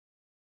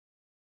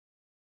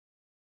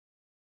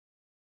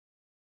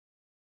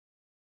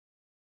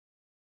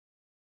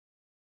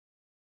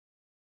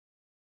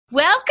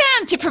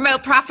Welcome to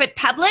Promote, Profit,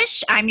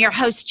 Publish. I'm your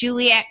host,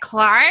 Juliette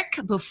Clark.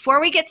 Before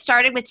we get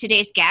started with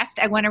today's guest,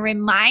 I want to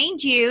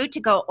remind you to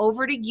go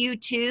over to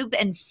YouTube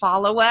and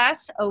follow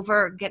us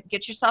over,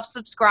 get yourself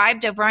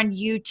subscribed over on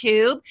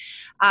YouTube,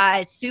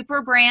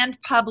 Super Brand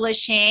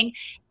Publishing.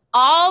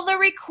 All the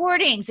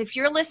recordings, if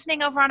you're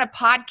listening over on a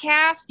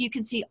podcast, you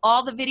can see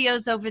all the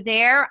videos over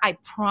there. I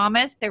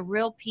promise they're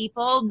real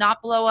people,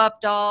 not blow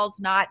up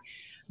dolls, not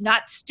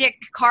stick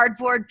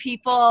cardboard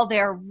people.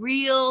 They're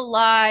real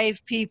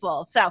live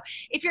people. So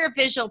if you're a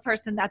visual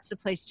person, that's the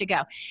place to go.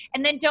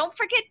 And then don't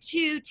forget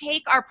to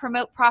take our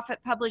Promote, Profit,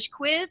 Publish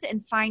quiz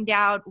and find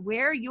out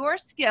where your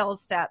skill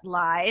set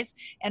lies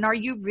and are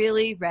you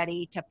really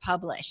ready to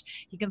publish.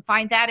 You can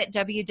find that at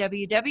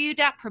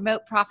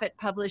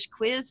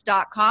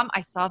www.promoteprofitpublishquiz.com.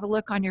 I saw the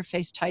look on your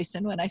face,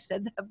 Tyson, when I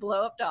said that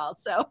blow up doll.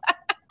 So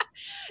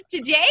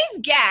today's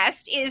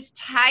guest is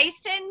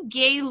Tyson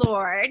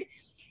Gaylord.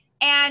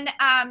 And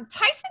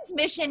Tyson's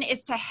mission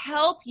is to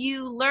help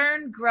you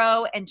learn,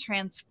 grow, and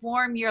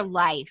transform your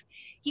life.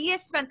 He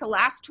has spent the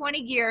last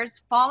 20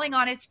 years falling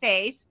on his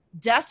face,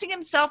 dusting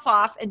himself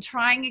off, and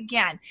trying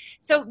again.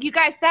 So you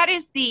guys, that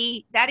is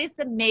the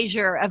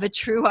measure of a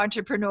true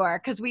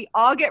entrepreneur, because we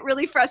all get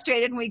really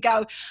frustrated and we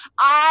go,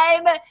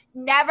 I'm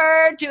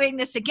never doing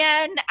this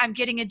again. I'm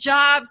getting a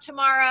job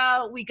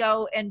tomorrow. We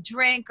go and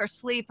drink or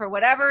sleep or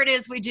whatever it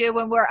is we do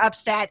when we're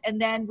upset, and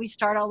then we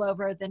start all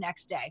over the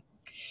next day.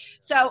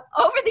 So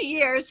over the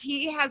years,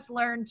 he has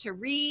learned to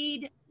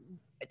read,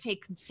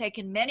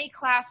 taken many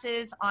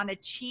classes on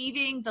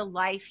achieving the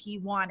life he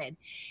wanted.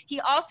 He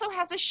also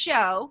has a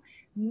show.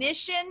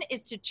 Mission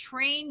is to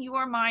train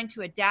your mind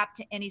to adapt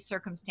to any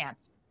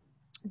circumstance.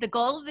 The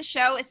goal of the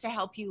show is to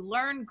help you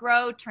learn,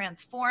 grow,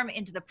 transform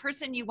into the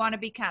person you want to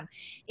become.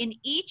 In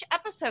each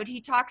episode, he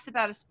talks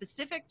about a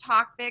specific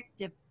topic,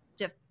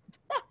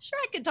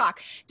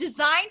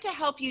 designed to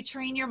help you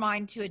train your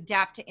mind to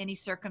adapt to any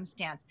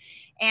circumstance.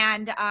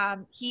 And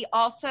he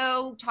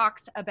also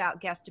talks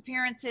about guest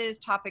appearances,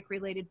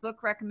 topic-related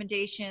book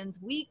recommendations,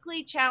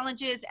 weekly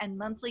challenges, and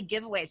monthly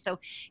giveaways. So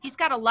he's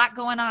got a lot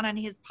going on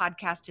his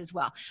podcast as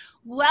well.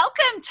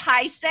 Welcome,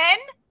 Tyson.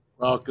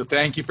 Well,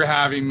 thank you for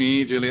having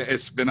me, Julia.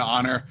 It's been an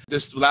honor.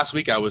 This last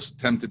week, I was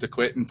tempted to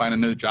quit and find a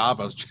new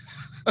job.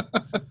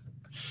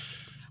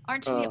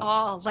 Aren't we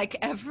all, like,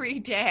 every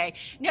day?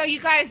 No, you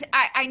guys,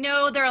 I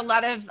know there are a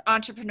lot of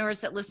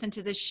entrepreneurs that listen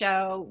to this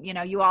show. You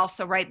know, you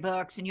also write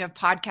books and you have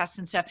podcasts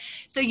and stuff.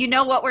 So you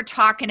know what we're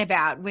talking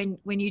about when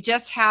you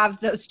just have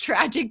those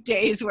tragic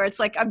days where it's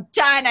like, I'm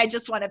done. I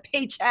just want a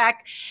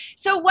paycheck.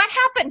 So what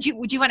happened?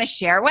 Would you want to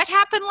share what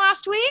happened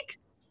last week?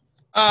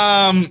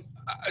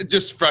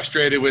 Just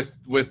frustrated with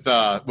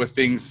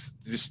things.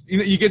 Just,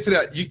 you get to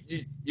that,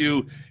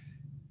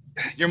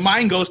 your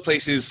mind goes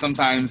places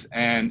sometimes,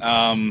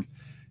 and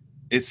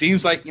it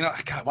seems like,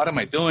 God, what am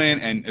I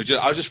doing? And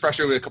I was just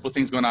frustrated with a couple of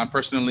things going on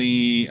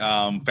personally,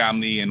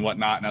 family and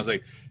whatnot. And I was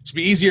like, it'd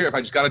be easier if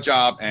I just got a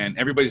job and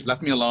everybody's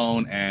left me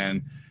alone,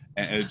 and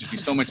it would just be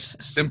so much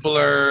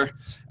simpler.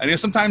 And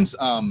sometimes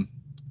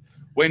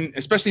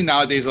especially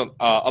nowadays, a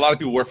lot of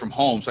people work from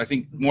home. So I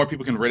think more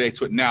people can relate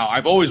to it now.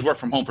 I've always worked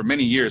from home for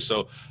many years,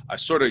 so I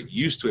sort of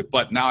used to it.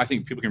 But now I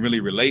think people can really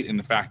relate in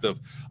the fact of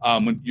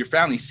when your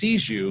family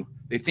sees you,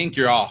 they think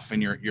you're off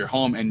and you're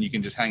home and you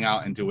can just hang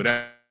out and do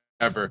whatever.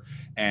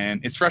 And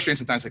it's frustrating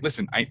sometimes. Like,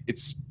 listen,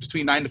 it's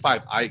between 9 to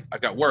 5.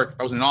 I've got work. If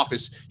I was in an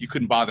office, you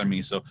couldn't bother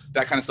me. So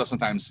that kind of stuff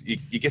sometimes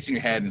it gets in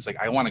your head and it's like,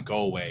 I want to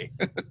go away.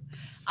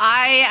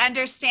 I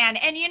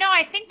understand. And,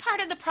 I think part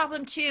of the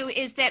problem too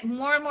is that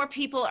more and more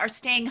people are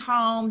staying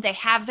home. They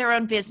have their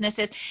own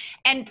businesses.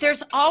 And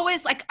there's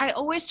always, like I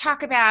always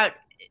talk about,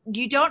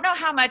 you don't know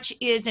how much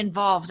is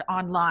involved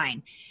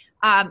online.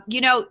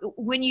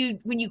 When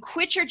you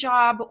quit your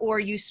job or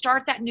you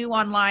start that new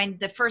online,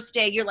 the first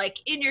day you're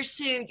like in your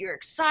suit, you're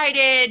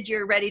excited,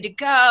 you're ready to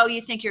go.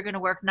 You think you're going to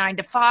work 9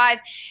 to 5.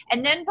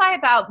 And then by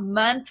about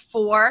month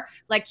 4,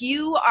 like,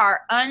 you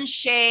are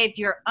unshaved,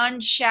 you're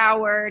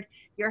unshowered,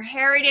 you're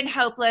harried and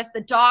hopeless.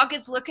 The dog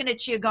is looking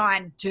at you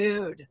going,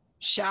 dude,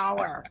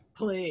 shower,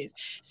 please.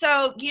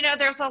 So,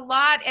 there's a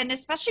lot, and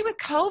especially with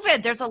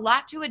COVID, there's a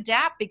lot to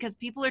adapt because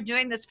people are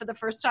doing this for the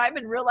first time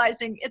and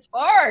realizing it's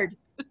hard.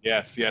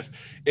 Yes. It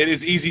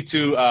is easy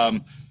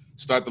to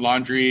start the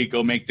laundry,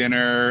 go make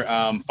dinner,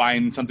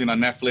 find something on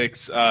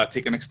Netflix,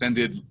 take an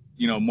extended,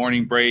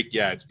 morning break.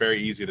 Yeah, it's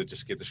very easy to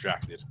just get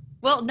distracted.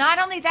 Well,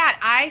 not only that,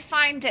 I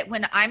find that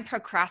when I'm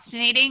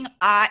procrastinating,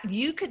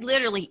 you could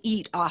literally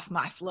eat off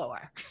my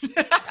floor.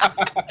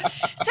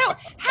 So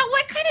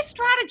what kind of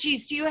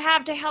strategies do you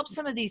have to help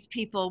some of these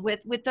people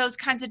with those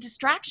kinds of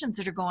distractions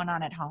that are going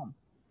on at home?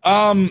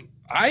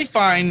 I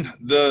find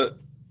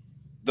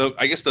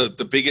I guess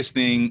the biggest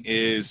thing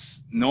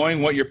is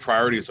knowing what your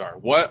priorities are.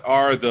 What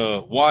are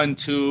the 1,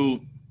 2,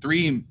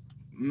 3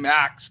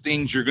 max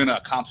things you're going to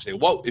accomplish today?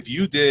 What if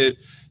you did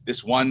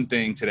this one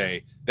thing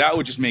today? That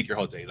would just make your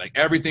whole day. Like,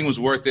 everything was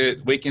worth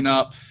it. Waking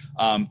up,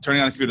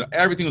 turning on the computer,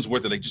 everything was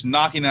worth it. Like, just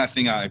knocking that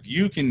thing out. If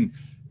you can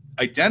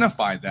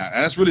identify that.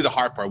 And that's really the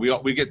hard part.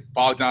 We get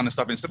bogged down in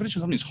stuff, and stuff.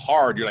 Something's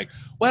hard. You're like,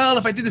 well,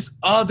 if I did this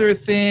other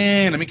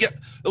thing, let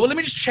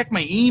me just check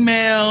my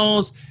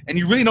emails. And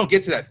you really don't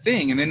get to that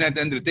thing. And then at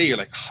the end of the day, you're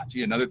like, oh,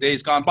 gee, another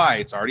day's gone by.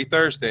 It's already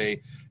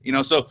Thursday.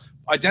 So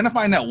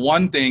identifying that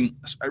one thing,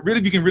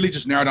 really, you can really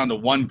just narrow down to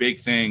one big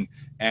thing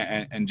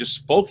and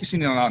just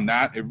focusing on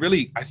that.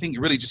 I think it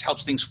really just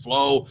helps things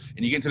flow,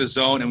 and you get into the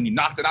zone. And when you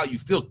knock it out, you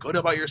feel good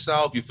about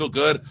yourself. You feel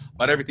good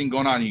about everything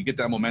going on. And you get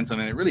that momentum,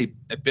 and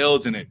it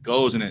builds and it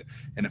goes and it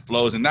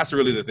flows. And that's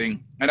really the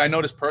thing. And I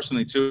noticed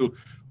personally too,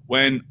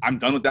 when I'm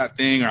done with that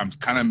thing, or I'm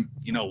kind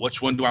of,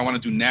 which one do I want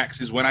to do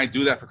next, is when I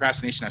do that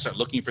procrastination, I start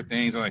looking for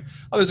things. I'm like,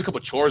 oh, there's a couple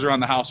of chores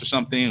around the house or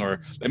something,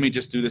 or let me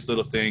just do this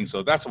little thing.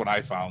 So that's what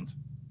I found.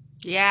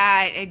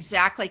 Yeah,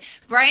 exactly.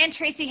 Brian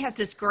Tracy has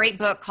this great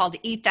book called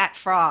Eat That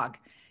Frog.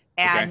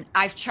 And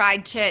I've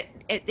tried to,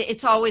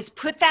 it's always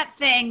put that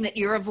thing that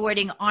you're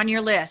avoiding on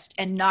your list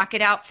and knock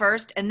it out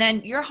first, and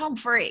then you're home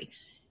free.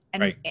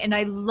 And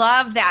I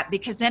love that,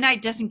 because then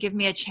it doesn't give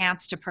me a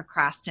chance to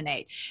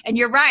procrastinate. And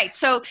you're right.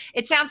 So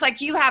it sounds like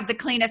you have the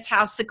cleanest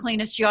house, the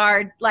cleanest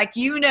yard, like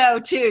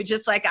too,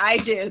 just like I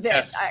do.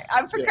 That Yes.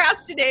 I'm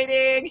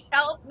procrastinating. Yes.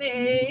 Help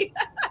me.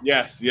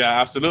 Yes. Yeah,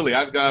 absolutely.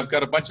 I've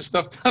got a bunch of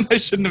stuff done I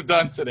shouldn't have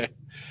done today.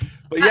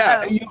 But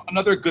yeah,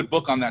 another good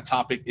book on that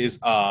topic is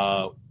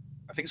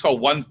I think it's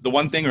called The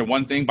One Thing or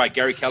One Thing by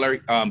Gary Keller,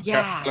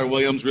 Keller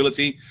Williams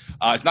Realty.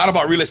 It's not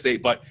about real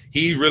estate, but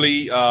he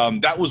really,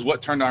 that was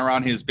what turned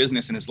around his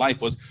business and his life,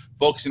 was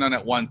focusing on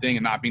that one thing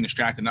and not being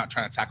distracted, not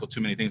trying to tackle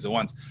too many things at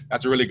once.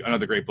 That's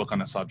another great book on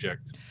the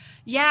subject.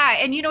 Yeah.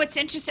 And it's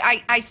interesting.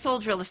 I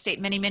sold real estate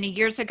many, many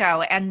years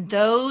ago. And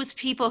those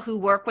people who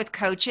work with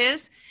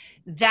coaches,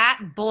 that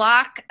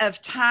block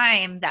of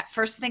time, that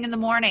first thing in the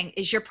morning,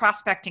 is your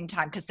prospecting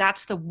time, because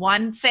that's the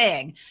one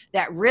thing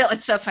that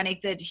it's so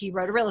funny that he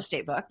wrote a real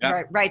estate book,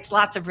 writes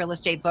lots of real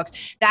estate books.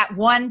 That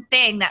one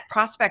thing, that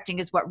prospecting,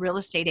 is what real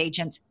estate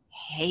agents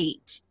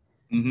hate.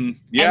 Mm-hmm.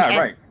 Yeah,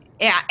 right.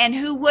 Yeah. And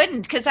who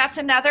wouldn't? Because that's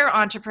another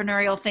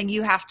entrepreneurial thing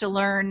you have to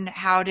learn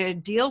how to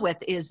deal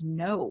with, is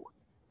no.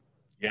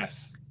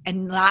 Yes.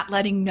 And not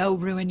letting no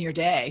ruin your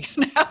day.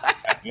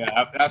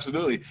 Yeah,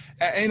 absolutely.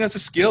 And that's a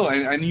skill.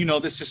 And you know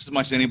this just as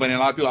much as anybody. And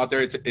a lot of people out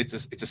there, it's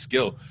a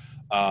skill.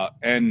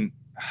 And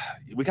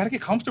we got to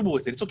get comfortable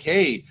with it. It's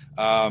okay. We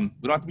don't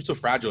have to be so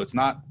fragile. It's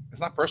not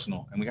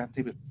personal, and we can't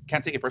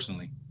take it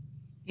personally.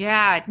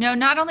 Yeah, no,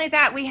 not only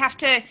that, we have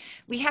to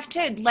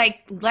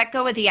like let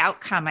go of the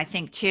outcome, I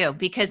think, too,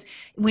 because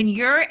when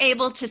you're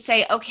able to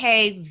say,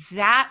 okay,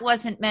 that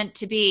wasn't meant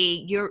to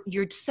be,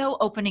 you're so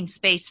opening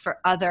space for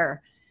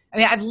other. I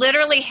mean, I've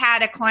literally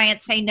had a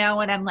client say no,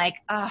 and I'm like,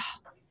 oh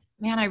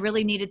man, I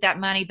really needed that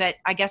money, but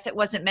I guess it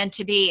wasn't meant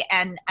to be.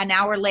 And an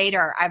hour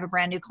later, I have a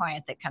brand new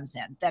client that comes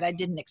in that I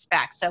didn't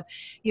expect. So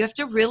you have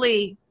to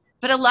really,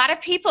 but a lot of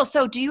people,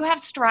 so do you have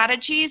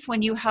strategies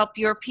when you help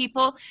your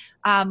people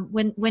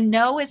when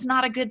no is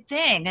not a good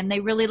thing and they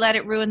really let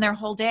it ruin their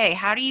whole day?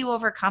 How do you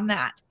overcome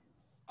that?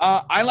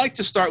 I like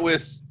to start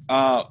with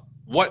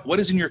what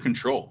is in your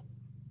control.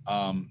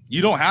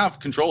 You don't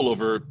have control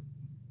over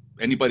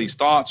anybody's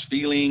thoughts,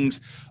 feelings,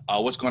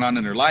 what's going on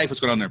in their life,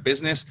 what's going on in their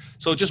business.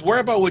 So just worry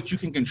about what you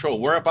can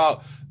control. Worry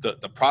about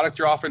the product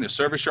you're offering, the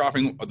service you're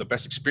offering, or the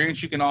best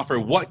experience you can offer.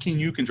 What can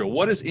you control?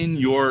 What is in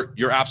your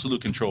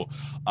absolute control?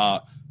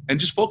 And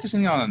just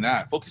focusing on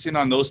that, focusing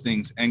on those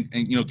things, and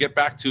get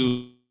back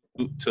to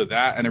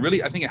that. And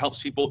I think it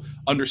helps people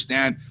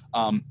understand.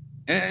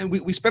 And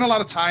we spend a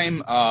lot of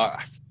time.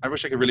 I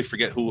wish I could really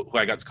forget who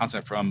I got this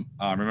concept from.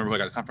 Remember who I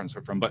got the conference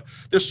from. But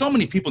there's so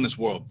many people in this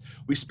world.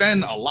 We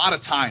spend a lot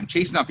of time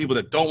chasing out people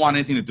that don't want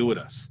anything to do with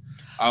us.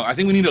 I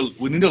think we need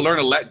to learn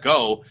to let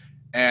go,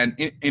 and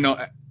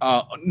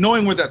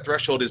knowing where that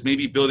threshold is,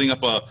 maybe building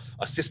up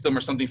a system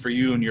or something for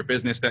you and your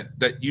business that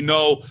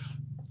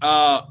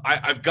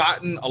I've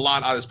gotten a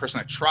lot out of this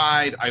person. I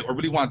tried. I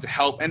really wanted to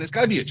help, and it's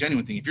got to be a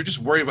genuine thing. If you're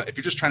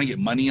just trying to get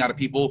money out of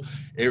people,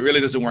 it really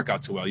doesn't work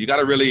out too well. You got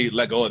to really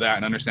let go of that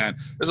and understand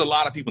there's a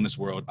lot of people in this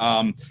world.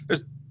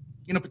 There's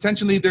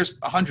potentially there's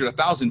 100,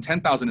 1,000,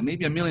 10,000, and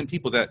maybe 1 million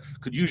people that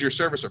could use your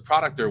service or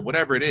product or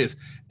whatever it is,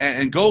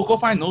 and go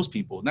find those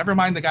people. Never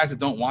mind the guys that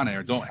don't want it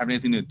or don't have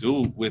anything to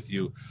do with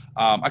you.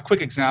 A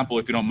quick example,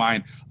 if you don't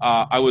mind.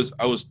 I was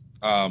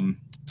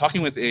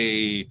talking with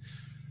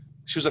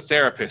she was a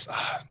therapist.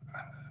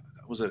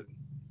 It was a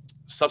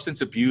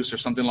substance abuse or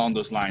something along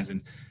those lines.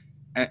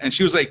 And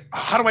she was like,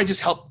 how do I just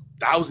help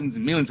thousands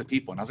and millions of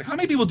people? And I was like, how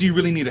many people do you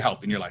really need to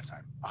help in your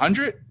lifetime?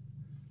 100?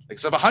 Like,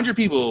 so if 100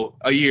 people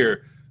a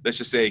year, let's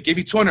just say, give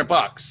you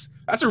 $200,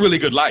 that's a really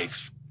good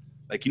life.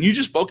 Like, can you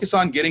just focus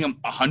on getting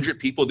 100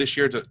 people this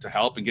year to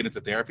help and get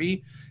into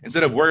therapy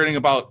instead of worrying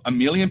about 1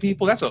 million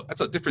people? That's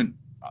a different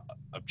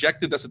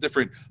objective. That's a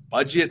different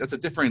budget. That's a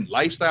different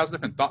lifestyle. It's a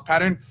different thought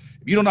pattern.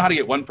 If you don't know how to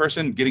get one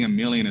person, getting 1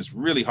 million is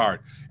really hard.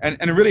 And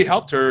it really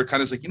helped her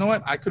kind of like, you know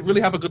what? I could really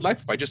have a good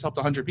life if I just helped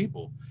 100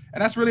 people.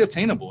 And that's really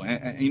obtainable.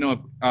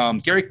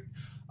 And Gary,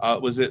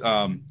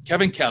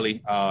 Kevin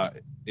Kelly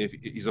if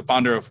he's a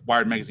founder of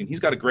Wired Magazine. He's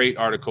got a great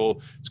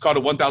article. It's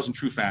called 1,000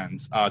 True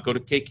Fans. Go to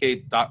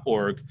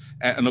kk.org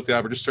and look that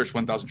up, or just search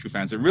 1,000 True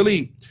Fans. It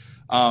really,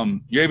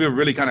 you're able to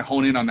really kind of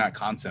hone in on that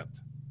concept.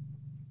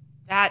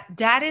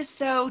 That is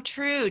so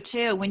true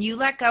too. When you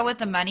let go of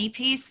the money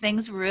piece,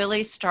 things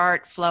really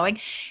start flowing.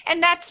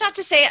 And that's not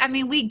to say, I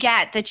mean, we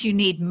get that you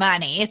need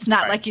money. It's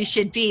not like you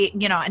should be,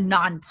 a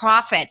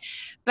nonprofit,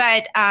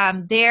 but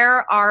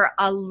there are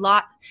a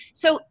lot.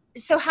 So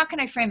how can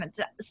I frame it?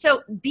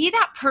 So be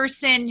that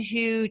person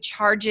who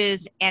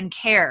charges and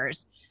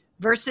cares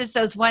versus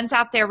those ones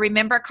out there.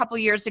 Remember a couple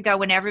years ago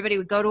when everybody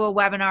would go to a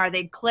webinar,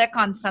 they'd click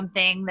on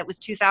something that was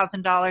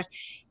 $2,000,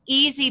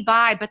 easy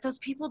buy, but those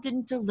people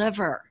didn't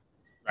deliver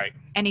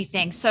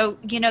anything. So,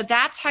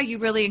 that's how you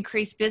really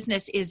increase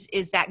business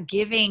is that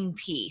giving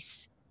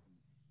piece.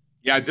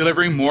 Yeah.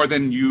 Delivering more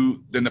than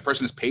the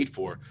person is paid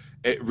for.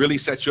 It really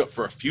sets you up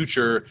for a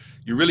future.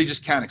 You really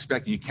just can't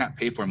expect and you can't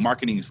pay for.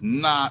 Marketing is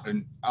not,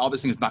 and all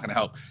this thing is not going to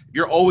help.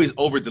 You're always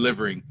over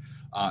delivering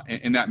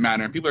in that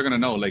manner. And people are going to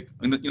know, like,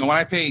 when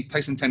I pay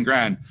Tyson 10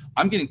 grand,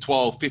 I'm getting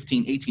 12,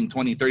 15, 18,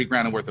 20, 30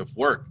 grand worth of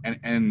work.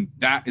 And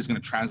that is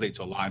going to translate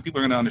to a lot. And people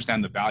are going to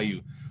understand the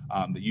value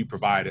that you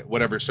provide,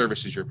 whatever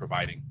services you're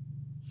providing.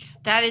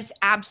 That is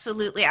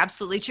absolutely,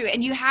 absolutely true.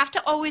 And you have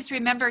to always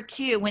remember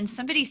too, when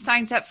somebody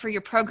signs up for your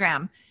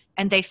program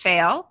and they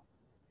fail,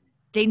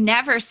 they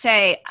never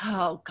say,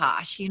 oh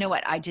gosh, you know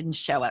what? I didn't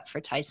show up for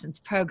Tyson's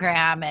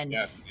program. And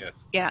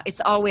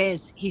it's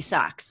always, he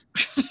sucks.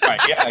 Right.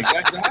 Yeah,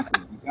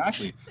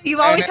 exactly. So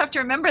you always have to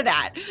remember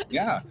that.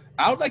 Yeah.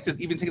 I would like to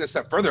even take it a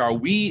step further. Are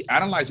we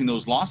analyzing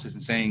those losses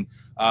and saying,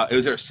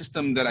 is there a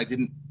system that I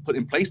didn't put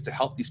in place to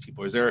help these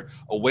people? Is there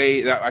a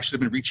way that I should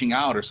have been reaching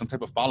out or some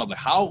type of follow-up? Like,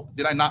 how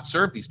did I not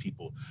serve these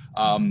people?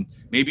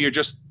 Maybe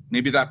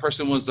that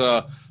person was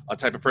a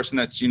type of person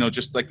that's,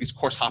 just like these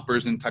course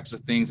hoppers and types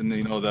of things. And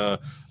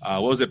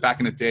what was it back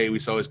in the day? We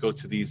used to always go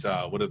to these,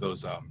 what are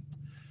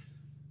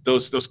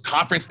those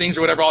conference things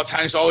or whatever all the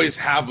time. Used to always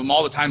have them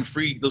all the time,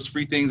 those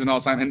free things and all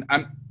the time.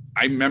 And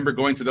I remember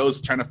going to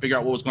those, trying to figure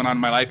out what was going on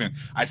in my life. And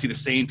I see the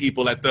same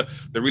people at the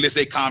real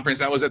estate conference.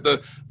 That was at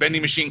the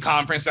vending machine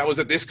conference. That was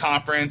at this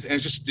conference. And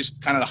it's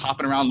just kind of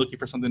hopping around looking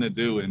for something to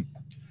do. And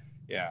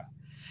yeah.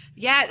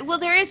 Yeah, well,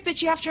 there is,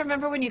 but you have to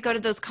remember when you go to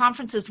those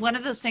conferences, one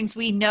of those things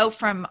we know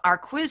from our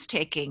quiz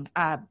taking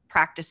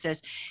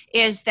practices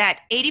is that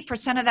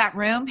 80% of that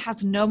room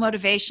has no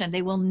motivation.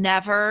 They will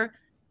never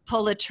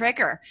pull a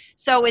trigger.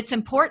 So it's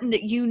important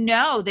that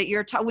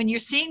that when you're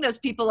seeing those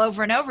people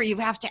over and over, you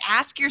have to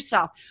ask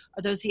yourself,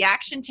 are those the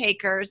action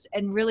takers,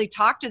 and really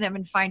talk to them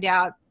and find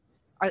out,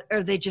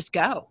 or they just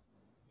go?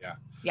 Yeah.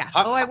 Yeah.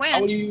 I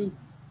went.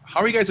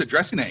 How are you guys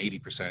addressing that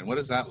 80%? What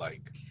is that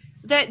like?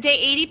 The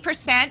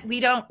 80%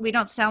 we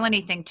don't sell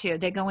anything to.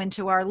 They go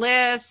into our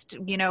list.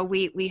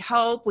 We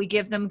hope, we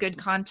give them good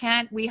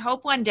content. We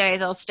hope one day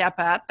they'll step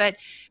up, but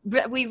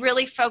we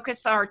really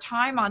focus our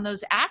time on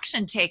those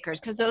action takers,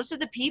 because those are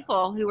the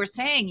people who are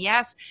saying,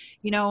 yes,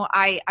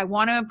 I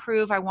want to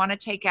improve. I want to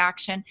take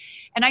action.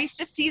 And I used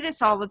to see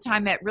this all the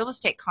time at real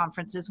estate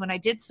conferences when I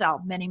did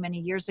sell many, many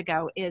years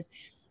ago, is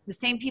the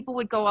same people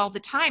would go all the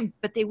time,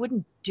 but they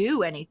wouldn't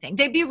do anything.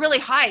 They'd be really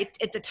hyped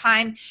at the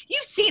time.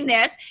 You've seen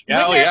this.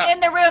 Yeah, when they're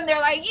in the room,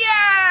 they're like,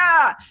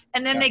 yeah.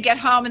 And then they get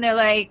home and they're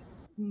like,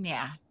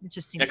 yeah, it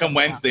just seems like on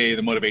Wednesday,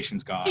 the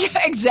motivation's gone.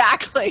 Yeah,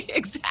 exactly.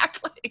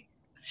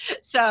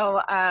 So,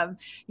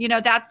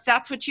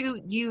 that's what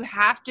you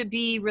have to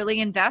be really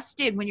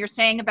invested when you're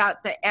saying about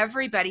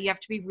everybody. You have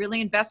to be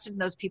really invested in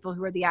those people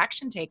who are the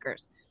action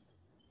takers.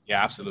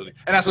 Yeah, absolutely.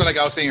 And that's what, like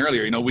I was saying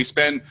earlier, we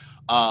spend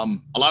a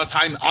lot of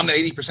time on the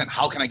 80%.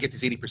 How can I get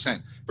this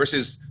 80%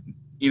 versus,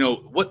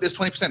 what this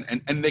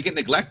 20%? And they get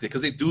neglected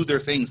because they do their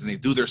things and they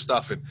do their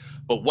stuff.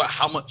 But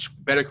how much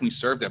better can we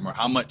serve them, or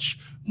how much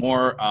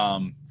more,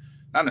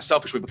 not in a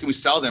selfish way, but can we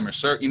sell them or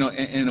serve,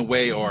 in a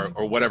way or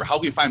whatever? How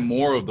can we find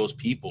more of those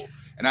people?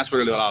 And that's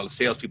where a lot of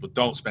salespeople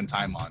don't spend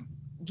time on.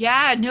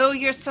 Yeah, no,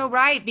 you're so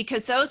right.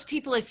 Because those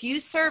people, if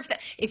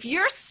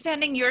you're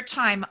spending your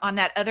time on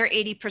that other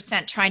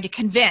 80% trying to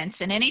convince,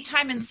 and any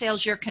time in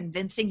sales you're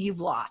convincing, you've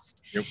lost.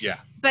 Yeah.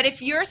 But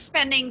if you're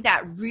spending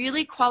that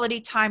really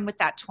quality time with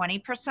that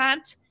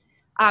 20%,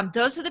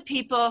 those are the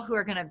people who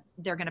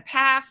they're going to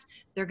pass,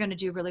 they're going to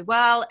do really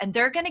well, and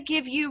they're going to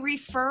give you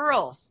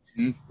referrals.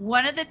 Mm-hmm.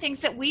 One of the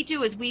things that we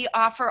do is we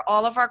offer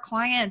all of our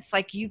clients,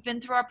 like, you've been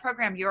through our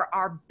program, you're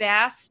our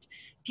best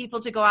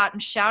people to go out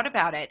and shout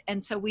about it.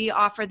 And so we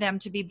offer them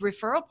to be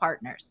referral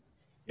partners.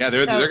 Yeah,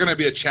 they're going to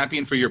be a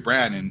champion for your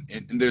brand,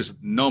 and there's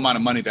no amount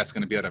of money that's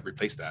going to be able to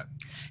replace that.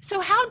 So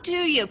how do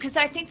you, because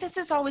I think this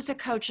is always a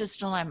coach's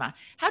dilemma,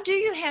 how do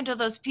you handle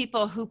those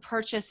people who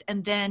purchase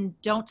and then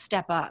don't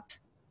step up?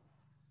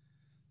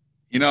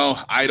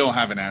 I don't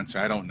have an answer.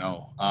 I don't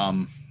know.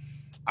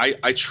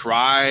 I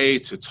try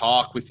to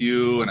talk with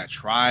you, and I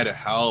try to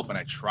help, and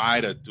I try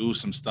to do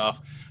some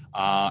stuff.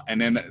 And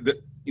then,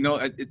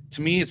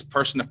 to me, it's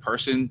person to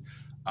person.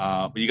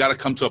 But you got to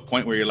come to a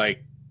point where you're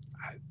like,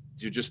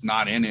 you're just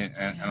not in it.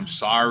 And I'm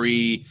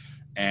sorry.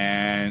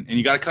 and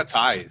you got to cut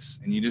ties,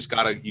 and you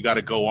got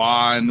to go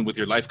on with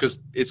your life, because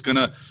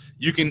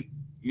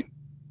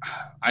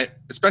I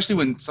especially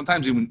when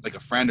sometimes even like a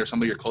friend or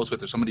somebody you're close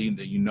with, or somebody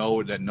that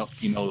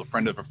a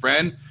friend of a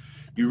friend,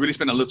 you really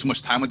spend a little too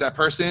much time with that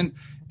person,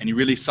 and you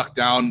really suck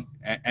down,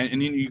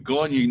 and you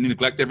go and you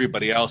neglect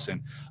everybody else.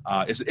 And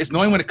it's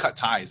knowing when to cut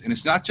ties. And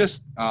it's not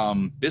just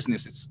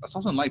business, it's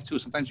also in life too.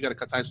 Sometimes you got to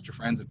cut ties with your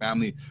friends and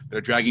family that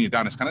are dragging you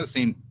down. It's kind of the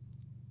same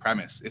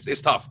premise.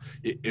 It's tough.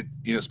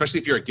 Especially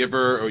if you're a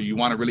giver or you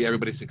want to really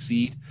everybody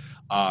succeed.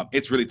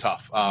 It's really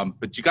tough.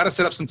 But you got to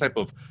set up some type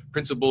of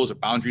principles or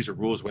boundaries or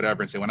rules,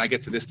 whatever, and say, when I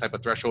get to this type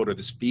of threshold or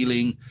this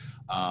feeling,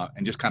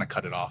 and just kind of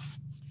cut it off.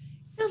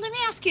 So let me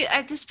ask you,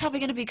 this is probably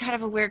going to be kind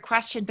of a weird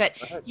question, but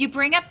you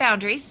bring up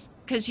boundaries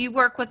because you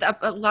work with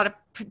a lot of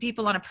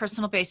people on a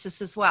personal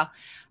basis as well.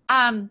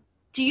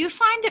 Do you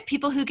find that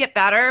people who get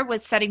better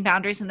with setting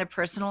boundaries in their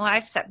personal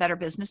life set better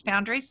business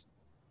boundaries?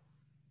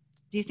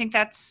 Do you think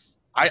that's...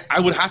 I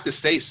would have to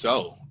say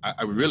so.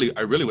 I really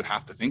would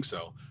have to think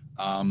so.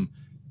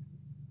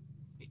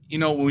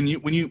 When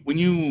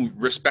you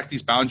respect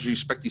these boundaries, you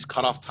respect these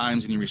cutoff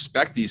times, and you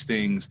respect these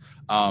things,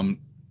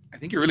 I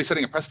think you're really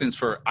setting a precedence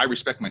for, I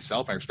respect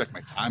myself, I respect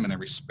my time, and I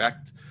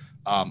respect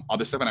all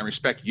this stuff, and I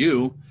respect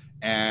you.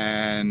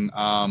 And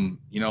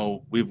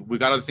we've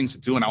got other things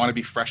to do, and I want to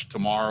be fresh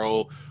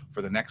tomorrow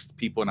for the next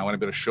people, and I want to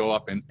be able to show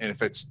up. And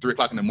if it's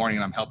 3:00 in the morning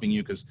and I'm helping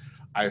you because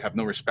I have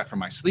no respect for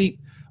my sleep,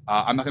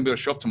 I'm not going to be able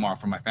to show up tomorrow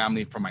for my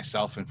family, for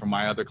myself, and for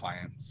my other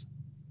clients.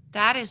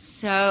 That is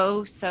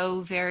so,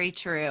 so very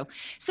true.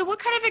 So what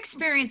kind of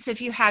experience have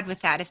you had with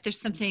that? If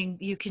there's something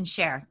you can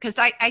share, because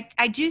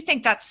I do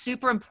think that's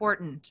super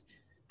important,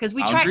 because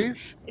we try,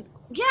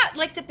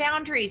 like the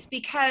boundaries,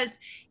 because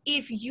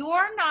if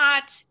you're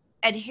not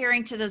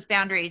adhering to those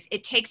boundaries,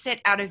 it takes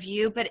it out of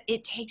you, but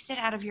it takes it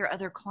out of your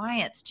other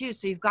clients too.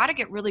 So you've got to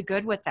get really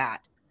good with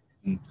that.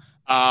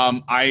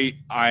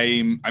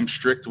 I'm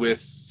strict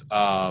with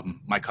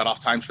my cutoff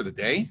times for the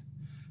day.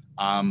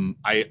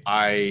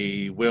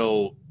 I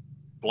will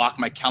block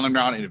my calendar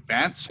out in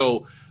advance.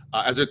 So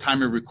as of the time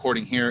we're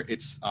recording here,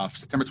 it's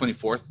September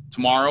 24th.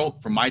 Tomorrow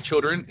for my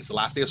children is the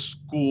last day of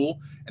school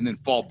and then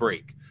fall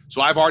break. So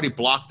I've already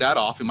blocked that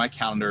off in my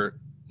calendar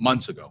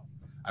months ago.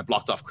 I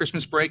blocked off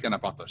Christmas break and I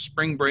blocked off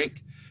spring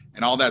break,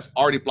 and all that's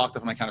already blocked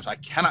off in my calendar. So I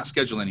cannot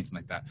schedule anything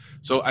like that.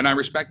 So, and I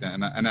respect that,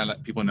 and I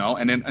let people know.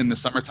 And then in the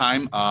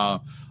summertime,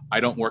 I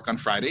don't work on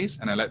Fridays,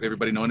 and I let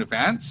everybody know in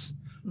advance.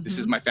 Mm-hmm. This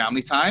is my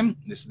family time.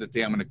 This is the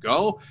day I'm going to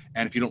go.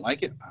 And if you don't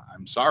like it,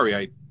 I'm sorry.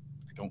 I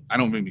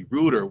don't mean to be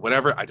rude or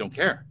whatever. I don't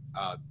care.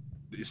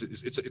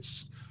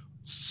 It's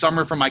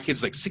summer for my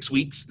kids, like 6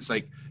 weeks. It's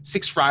like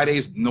 6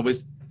 Fridays.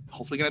 Nobody's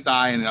hopefully going to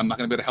die, and I'm not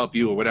going to be able to help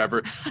you or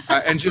whatever.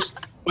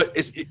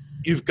 But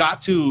you've got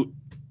to,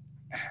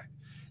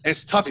 and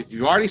it's tough. If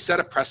you've already set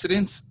a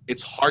precedence,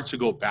 it's hard to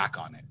go back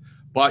on it,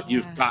 but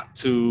you've got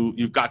to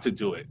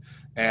do it.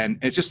 And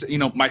it's just,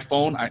 my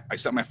phone, I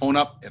set my phone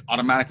up, it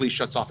automatically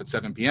shuts off at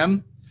 7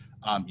 p.m.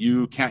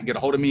 You can't get a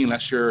hold of me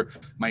unless you're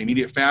my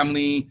immediate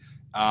family.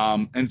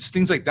 And it's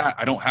things like that.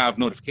 I don't have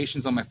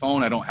notifications on my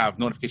phone. I don't have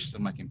notifications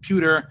on my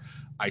computer.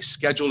 I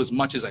schedule as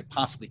much as I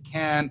possibly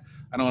can.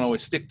 I don't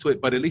always stick to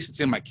it, but at least it's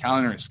in my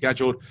calendar and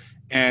scheduled.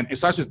 And it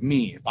starts with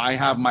me. If I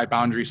have my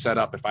boundaries set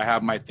up, if I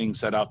have my things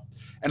set up,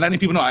 and letting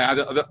people know.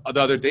 The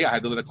other day, I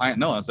had to let a client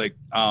know. I was like,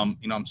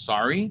 I'm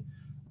sorry.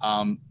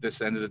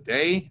 This end of the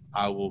day,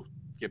 I will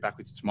get back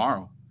with you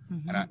tomorrow.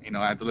 Mm-hmm. And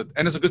I had to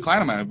and it's a good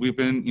client of mine. We've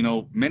been,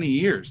 many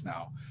years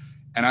now.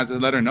 And I had to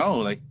let her know,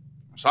 like,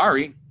 I'm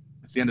sorry.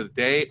 It's the end of the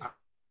day.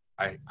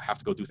 I have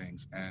to go do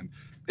things, and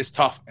it's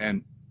tough.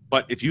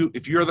 But if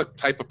you're the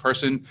type of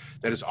person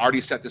that has already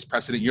set this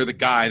precedent, you're the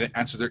guy that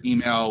answers their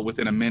email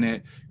within a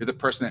minute, you're the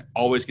person that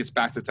always gets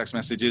back to text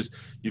messages,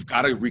 you've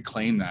got to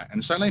reclaim that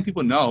and start letting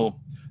people know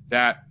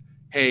that,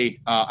 hey,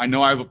 I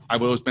know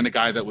I've always been a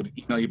guy that would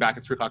email you back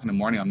at 3:00 in the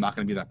morning. I'm not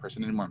going to be that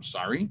person anymore. I'm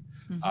sorry.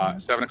 Mm-hmm.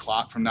 7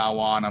 o'clock from now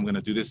on, I'm going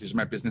to do this. These are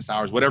my business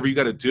hours. Whatever you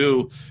got to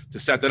do to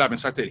set that up and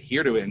start to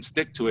adhere to it and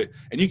stick to it.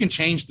 And you can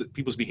change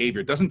people's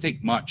behavior. It doesn't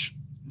take much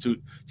to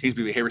change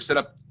the behavior. Set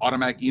up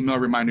automatic email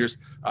reminders.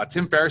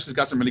 Tim Ferriss has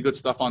got some really good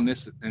stuff on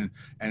this and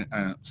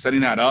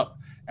setting that up.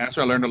 And that's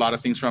where I learned a lot of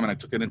things from, and I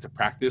took it into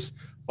practice.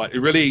 But it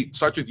really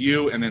starts with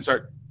you, and then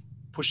start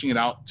pushing it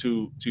out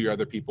to your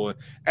other people.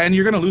 And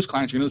you're going to lose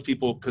clients. You're going to lose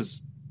people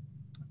because,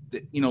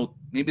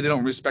 maybe they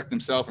don't respect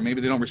themselves, or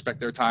maybe they don't respect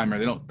their time, or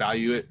they don't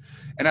value it.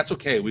 And that's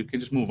okay. We can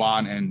just move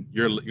on, and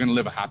you're going to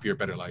live a happier,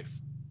 better life.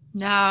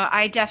 No,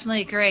 I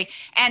definitely agree.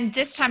 And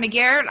this time of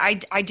year,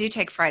 I do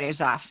take Fridays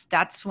off.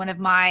 That's one of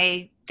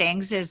my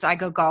things is I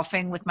go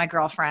golfing with my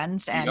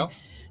girlfriends. And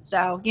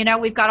so,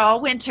 we've got all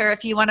winter.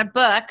 If you want to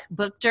book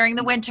during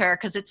the winter,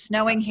 because it's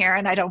snowing here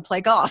and I don't play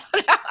golf.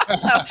 But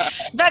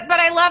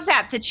I love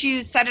that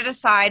you set it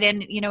aside,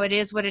 and, it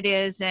is what it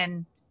is.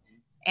 And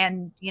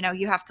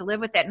you have to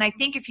live with it. And I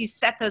think if you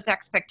set those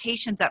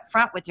expectations up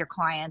front with your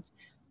clients,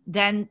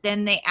 then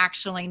they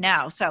actually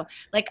know. So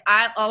like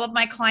all of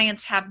my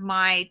clients have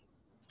my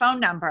phone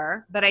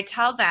number, but I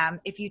tell them,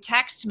 if you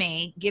text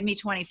me, give me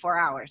 24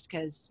 hours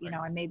because,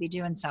 I may be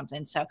doing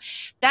something. So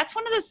that's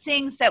one of those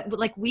things that,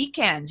 like,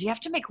 weekends, you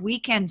have to make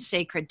weekends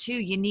sacred too.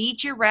 You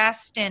need your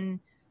rest and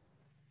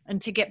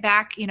to get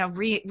back,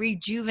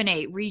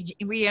 rejuvenate,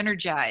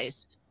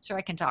 re-energize. So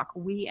I can talk.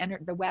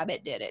 The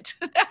Wabbit did it.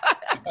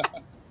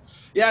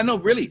 Yeah, no,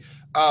 really.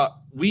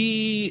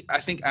 I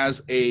think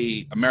as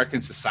a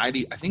American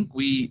society, I think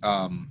we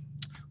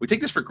take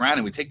this for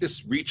granted. We take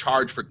this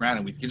recharge for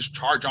granted. We can just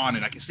charge on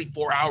and I can sleep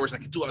 4 hours and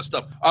I can do other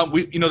stuff.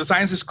 The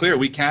science is clear.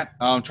 We can't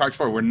charge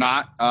for it. We're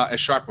not as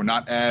sharp. We're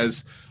not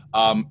as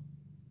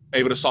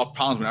able to solve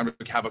problems. We're not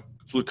able to have a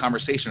fluid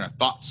conversation. Our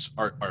thoughts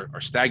are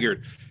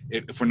staggered.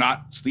 If we're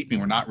not sleeping,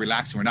 we're not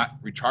relaxing, we're not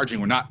recharging,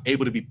 we're not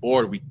able to be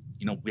bored. We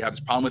have this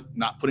problem with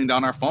not putting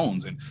down our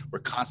phones, and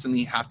we're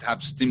constantly have to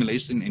have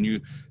stimulation, and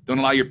you don't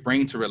allow your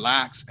brain to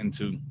relax and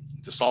to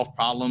solve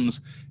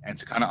problems and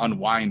to kind of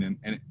unwind, and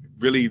it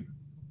really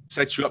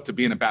sets you up to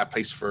be in a bad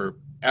place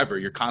forever.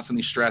 You're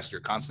constantly stressed, you're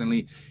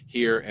constantly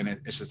here, and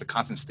it's just a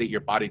constant state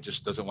your body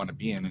just doesn't want to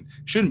be in and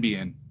shouldn't be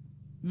in.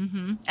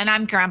 Mm-hmm. And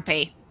I'm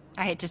grumpy.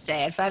 I hate to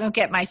say it. If I don't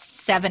get my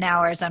 7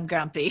 hours, I'm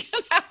grumpy.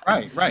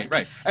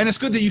 Right. And it's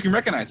good that you can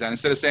recognize that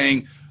instead of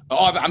saying,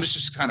 oh, I'm just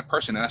this kind of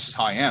person and that's just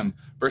how I am,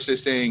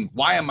 versus saying,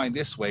 why am I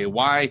this way?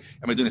 Why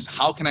am I doing this?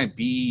 How can I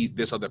be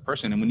this other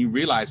person? And when you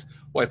realize,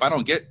 well, if I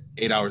don't get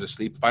 8 hours of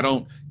sleep, if I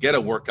don't get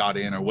a workout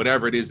in or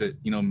whatever it is that,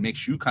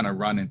 makes you kind of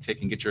run and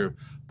tick and get your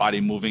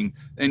body moving,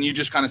 then you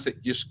just kind of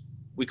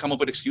we come up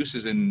with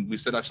excuses and we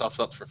set ourselves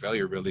up for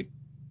failure, really.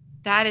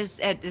 That is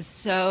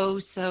so,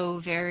 so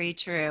very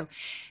true.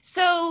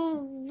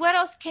 So what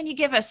else can you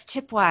give us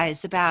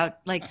tip-wise about,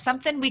 like,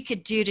 something we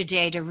could do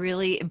today to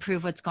really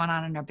improve what's going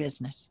on in our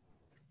business?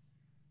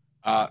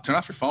 Turn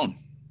off your phone.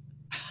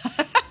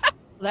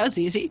 That was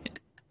easy.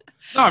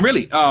 No,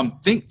 really.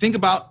 Think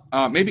about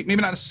maybe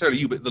not necessarily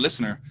you, but the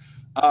listener.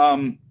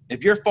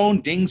 If your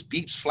phone dings,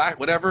 beeps, flash,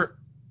 whatever,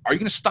 are you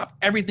going to stop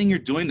everything you're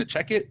doing to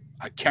check it?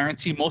 I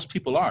guarantee most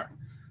people are.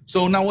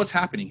 So now what's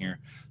happening here?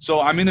 So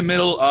I'm in the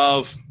middle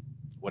of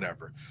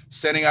whatever,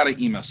 sending out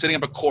an email, setting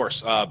up a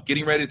course,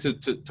 getting ready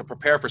to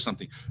prepare for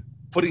something,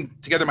 putting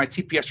together my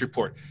TPS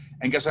report.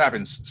 And guess what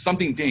happens?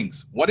 Something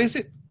dings. What is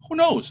it? Who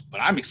knows? But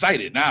I'm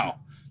excited now.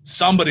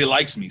 Somebody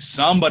likes me.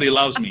 Somebody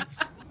loves me.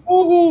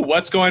 Ooh,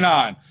 what's going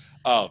on?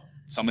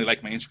 Somebody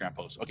liked my Instagram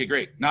post. Okay,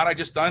 great. Now what I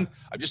just done,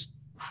 I've just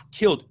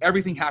killed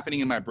everything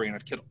happening in my brain.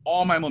 I've killed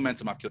all my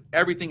momentum. I've killed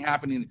everything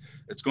happening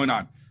that's going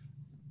on.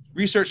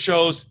 Research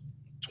shows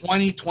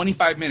 20,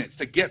 25 minutes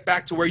to get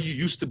back to where you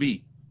used to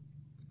be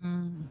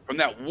from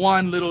that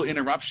one little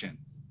interruption.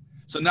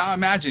 So now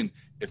imagine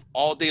if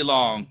all day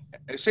long,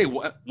 say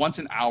once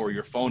an hour,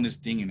 your phone is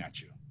dinging at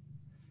you.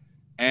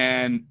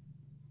 And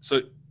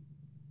so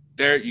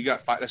there you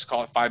got let's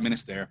call it 5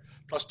 minutes there,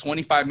 plus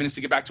 25 minutes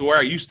to get back to where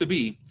I used to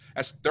be.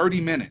 That's 30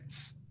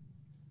 minutes.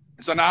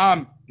 And so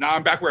now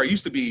I'm back where I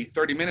used to be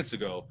 30 minutes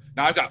ago.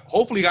 Now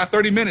hopefully got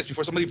 30 minutes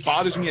before somebody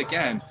bothers me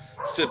again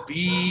to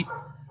be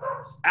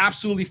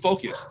absolutely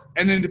focused.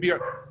 And then to be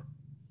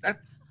that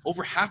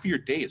over half of your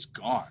day is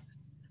gone,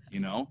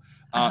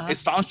 It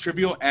sounds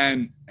trivial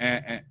and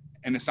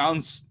it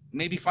sounds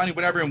maybe funny,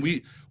 whatever. And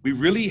we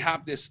really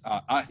have this,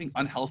 I think,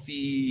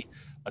 unhealthy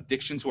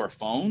addiction to our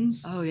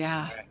phones. Oh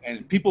yeah.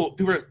 And people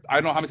I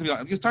don't know how many people,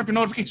 it's time for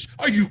notifications.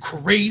 Are you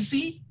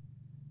crazy?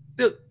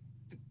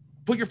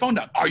 Put your phone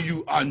down.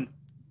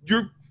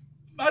 You're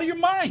out of your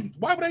mind.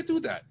 Why would I do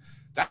that?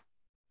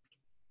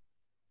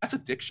 That's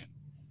addiction.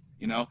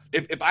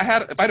 If I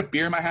had a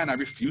beer in my hand and I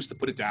refused to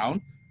put it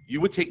down, you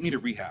would take me to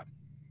rehab.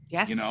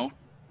 Yes.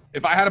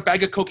 If I had a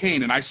bag of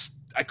cocaine and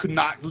I could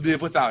not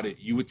live without it,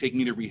 you would take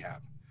me to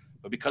rehab.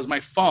 But because my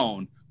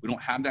phone, we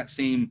don't have that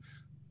same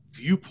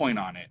viewpoint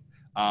on it.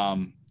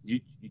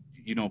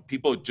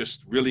 People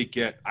just really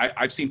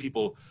I've seen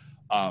people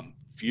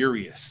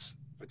furious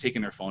for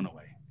taking their phone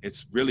away.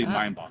 It's really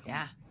mind-boggling.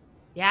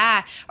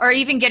 Yeah. Or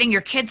even getting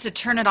your kids to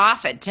turn it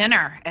off at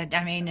dinner.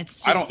 I mean,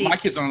 it's just my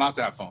kids aren't allowed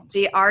to have phones.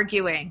 The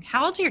arguing.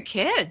 How old are your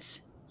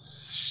kids?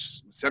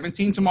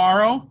 17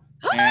 tomorrow,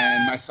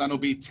 and my son will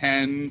be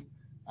 10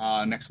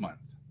 next month.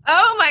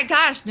 Oh my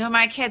gosh. No,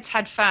 my kids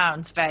had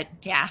phones, but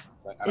yeah.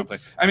 I don't play.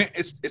 I mean,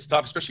 it's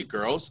tough, especially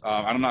girls.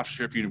 I'm not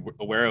sure if you're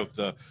aware of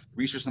the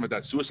research about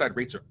that. Suicide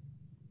rates are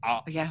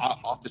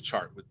off the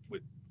chart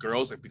with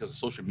girls, like, because of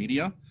social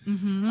media.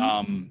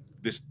 Mm-hmm.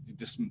 This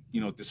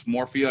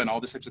dysmorphia and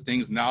all these types of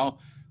things. Now,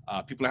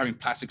 people are having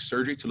plastic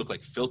surgery to look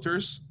like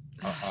filters.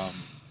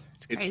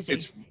 It's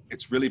crazy.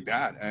 It's really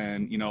bad.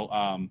 And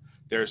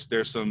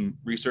there's some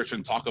research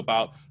and talk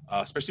about,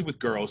 especially with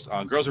girls.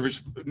 Girls are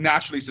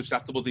naturally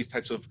susceptible to these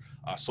types of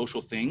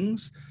social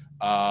things.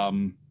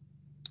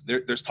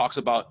 There's talks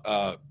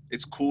about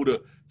it's cool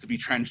to be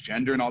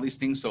transgender and all these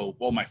things. So,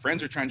 well, my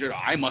friends are transgender,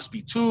 I must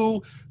be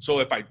too. So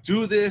if I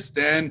do this,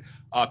 then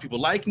people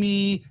like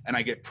me and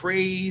I get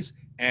praise.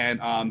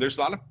 And there's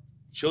a lot of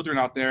children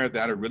out there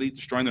that are really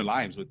destroying their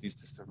lives with these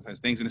different types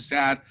of things. And it's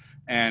sad.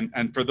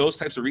 And for those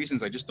types of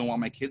reasons, I just don't want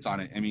my kids on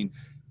it. I mean,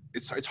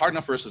 it's hard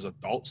enough for us as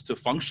adults to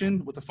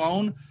function with a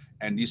phone.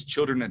 and these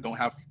children that don't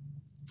have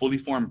fully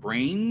formed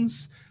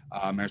brains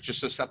are just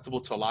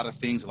susceptible to a lot of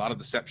things, a lot of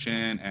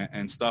deception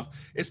and stuff.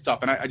 It's tough.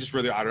 And I'd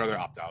rather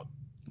opt out.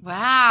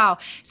 Wow.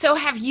 So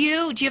do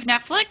you have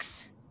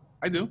Netflix?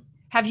 I do.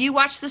 Have you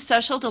watched The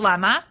Social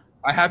Dilemma?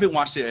 I haven't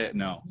watched it yet,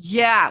 no.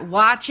 Yeah,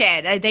 watch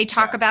it. They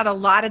talk about a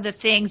lot of the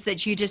things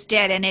that you just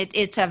did, and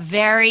it's a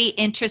very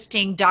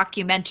interesting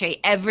documentary.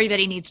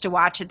 Everybody needs to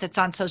watch it that's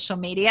on social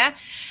media.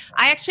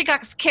 I actually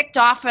got kicked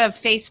off of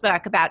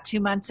Facebook about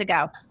 2 months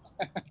ago.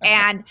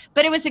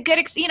 But it was a good,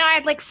 I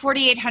had like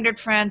 4,800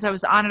 friends. I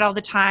was on it all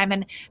the time,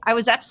 and I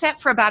was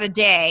upset for about a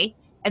day.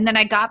 And then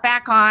I got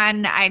back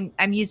on.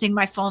 I'm using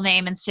my full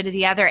name instead of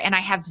the other, and I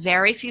have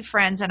very few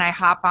friends, and I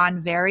hop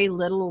on very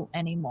little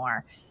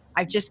anymore.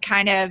 I've just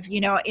kind of,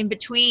 in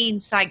between,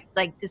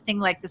 like this thing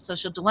like The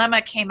Social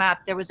Dilemma came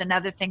up. There was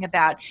another thing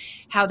about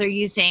how they're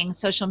using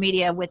social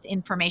media with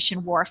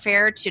information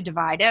warfare to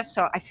divide us.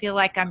 So I feel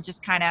like I'm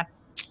just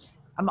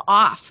I'm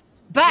off.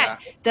 But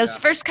those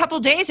first couple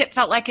days, it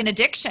felt like an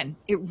addiction.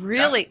 It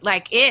really,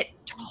 it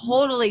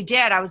totally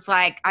did. I was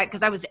like,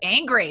 because I was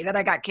angry that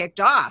I got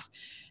kicked off.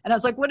 And I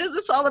was like, what is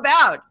this all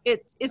about?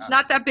 It's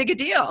not that big a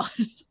deal.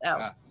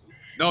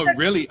 No,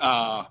 really,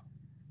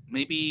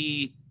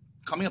 maybe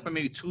coming up on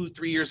maybe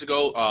 2-3 years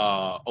ago,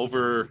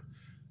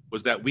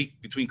 was that week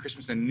between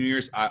Christmas and New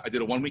Year's, I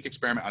did a 1-week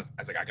experiment. I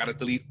was like, I got to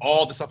delete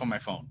all the stuff on my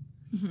phone.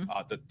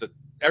 Mm-hmm.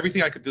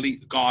 Everything I could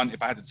delete, gone.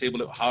 If I had to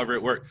disable it, however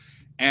it worked.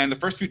 And the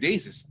first few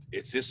days,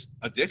 it's this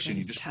addiction.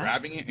 You're just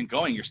grabbing it and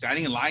going. You're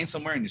standing in line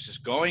somewhere and it's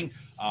just going.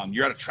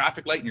 You're at a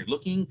traffic light and you're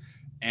looking.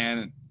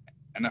 And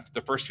after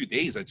the first few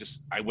days,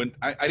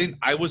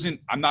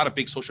 I'm not a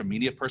big social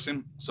media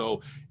person.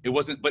 So it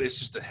wasn't, but it's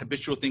just a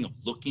habitual thing of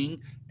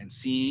looking and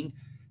seeing.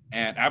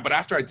 But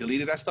after I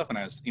deleted that stuff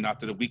and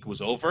after the week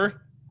was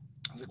over,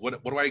 I was like,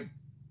 what do I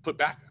put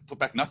back? Put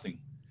back nothing.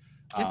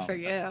 Good for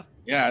you.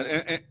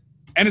 Yeah.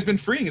 And it's been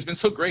freeing. It's been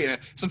so great. And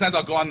sometimes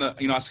I'll go on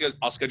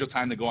I'll schedule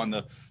time to go on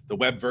the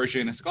web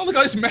version. It's like, oh, look at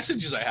all these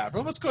messages I have.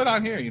 What's going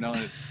on here?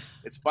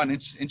 It's fun.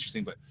 It's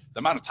interesting. But the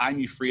amount of time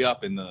you free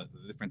up and the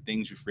different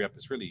things you free up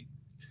is really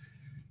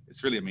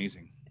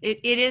amazing.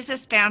 It is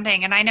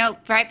astounding. And I know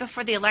right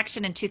before the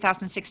election in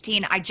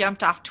 2016, I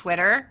jumped off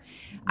Twitter.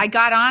 I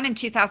got on in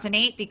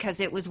 2008 because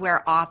it was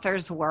where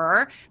authors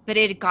were, but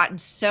it had gotten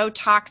so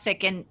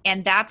toxic.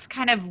 And that's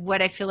kind of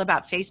what I feel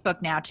about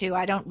Facebook now too.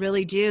 I don't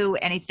really do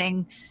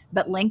anything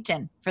but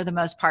LinkedIn for the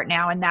most part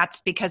now. And that's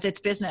because it's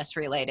business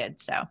related.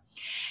 So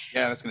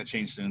yeah, that's going to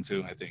change soon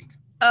too, I think.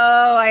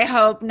 Oh, I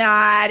hope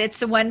not. It's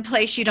the one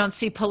place you don't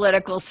see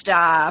political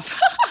stuff.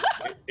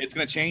 It's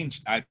going to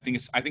change. I think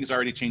it's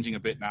already changing a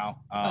bit now.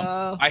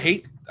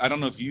 I don't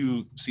know if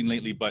you've seen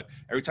lately, but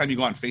every time you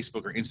go on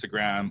Facebook or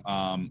Instagram,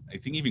 I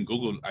think even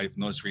Google, I've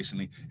noticed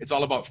recently, it's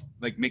all about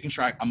like making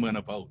sure I'm going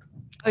to vote.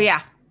 Oh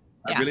yeah.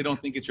 I really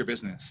don't think it's your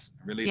business.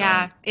 I really don't.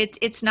 Yeah,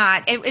 it's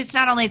not. It's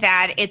not only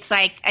that. It's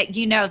like,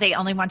 they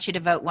only want you to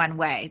vote one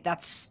way. And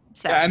that's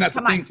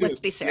come the thing on, too. let's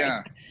be serious.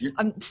 Yeah.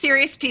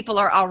 Serious people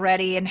are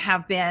already and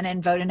have been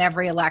and vote in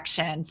every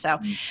election. So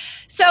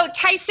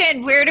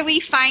Tyson, where do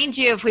we find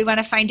you if we want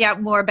to find out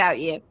more about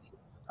you?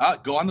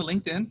 Go on to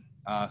LinkedIn,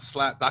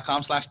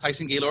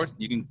 .com/Tyson Gaylord.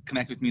 You can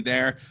connect with me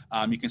there.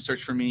 You can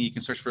search for me. You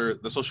can search for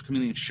the Social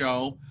Chameleon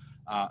Show.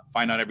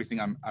 Find out everything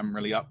I'm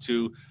really up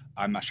to.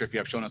 I'm not sure if you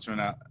have show notes or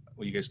not.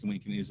 Well, we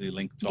can easily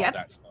link to all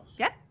that stuff.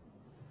 Yep.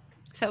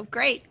 So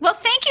great. Well,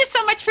 thank you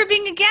so much for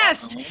being a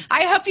guest.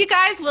 I hope you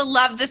guys will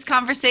love this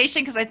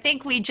conversation because I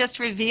think we just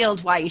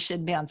revealed why you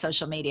shouldn't be on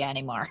social media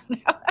anymore.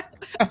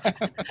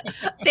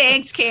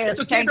 Thanks, Karen. It's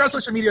okay for on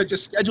social media.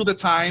 Just schedule the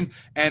time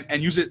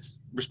and use it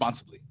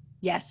responsibly.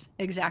 Yes,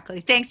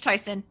 exactly. Thanks,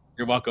 Tyson.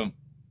 You're welcome.